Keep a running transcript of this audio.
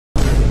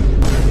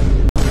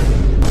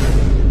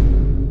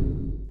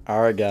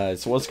Alright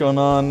guys, what's going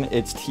on?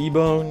 It's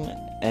T-Bone,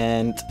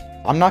 and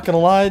I'm not gonna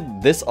lie,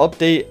 this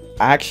update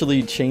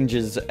actually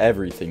changes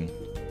everything.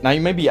 Now you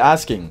may be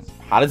asking,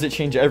 how does it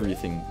change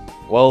everything?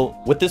 Well,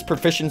 with this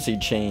proficiency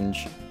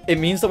change, it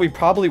means that we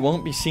probably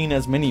won't be seeing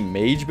as many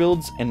mage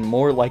builds and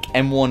more like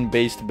M1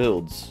 based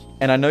builds.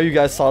 And I know you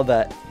guys saw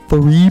that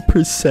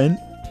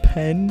 3%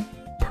 pen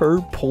per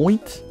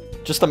point?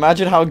 Just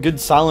imagine how good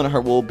Silent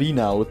Heart will be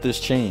now with this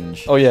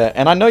change. Oh yeah,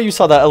 and I know you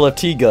saw that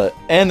LFT gut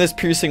and this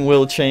piercing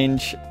will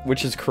change,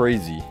 which is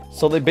crazy.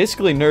 So they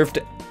basically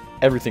nerfed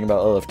everything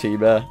about LFT,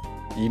 bruh.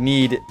 You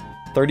need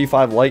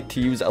 35 light to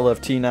use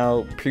LFT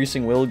now,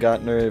 piercing will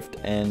got nerfed,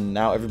 and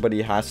now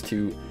everybody has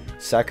to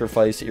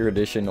sacrifice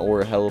erudition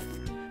or health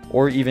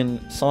or even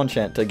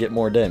Sanchant to get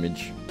more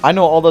damage. I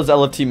know all those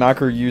LFT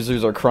macro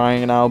users are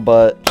crying now,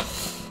 but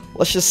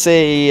let's just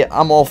say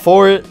I'm all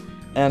for it,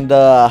 and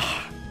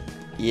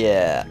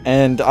yeah,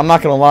 and I'm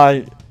not gonna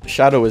lie,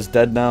 Shadow is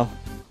dead now.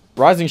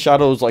 Rising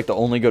Shadow is like the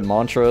only good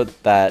mantra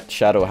that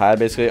Shadow had,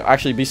 basically.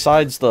 Actually,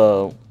 besides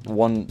the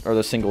one or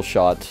the single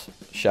shot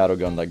Shadow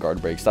gun that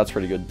guard breaks, that's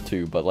pretty good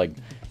too. But like,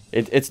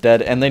 it's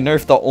dead, and they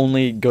nerfed the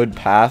only good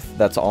path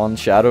that's on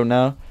Shadow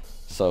now.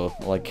 So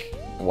like,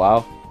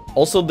 wow.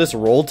 Also, this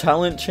role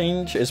talent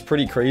change is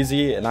pretty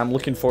crazy, and I'm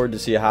looking forward to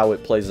see how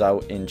it plays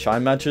out in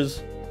Chime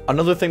matches.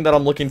 Another thing that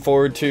I'm looking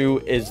forward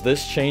to is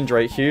this change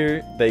right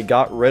here. They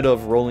got rid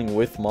of rolling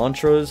with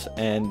mantras,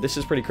 and this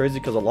is pretty crazy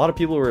because a lot of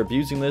people were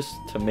abusing this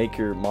to make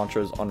your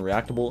mantras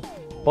unreactable.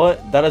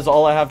 But that is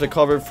all I have to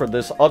cover for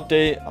this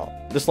update.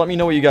 Just let me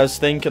know what you guys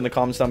think in the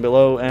comments down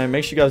below, and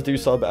make sure you guys do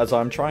sub, as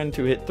I'm trying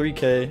to hit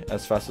 3K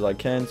as fast as I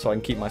can so I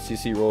can keep my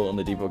CC roll in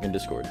the Deepwoken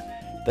Discord.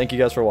 Thank you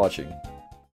guys for watching.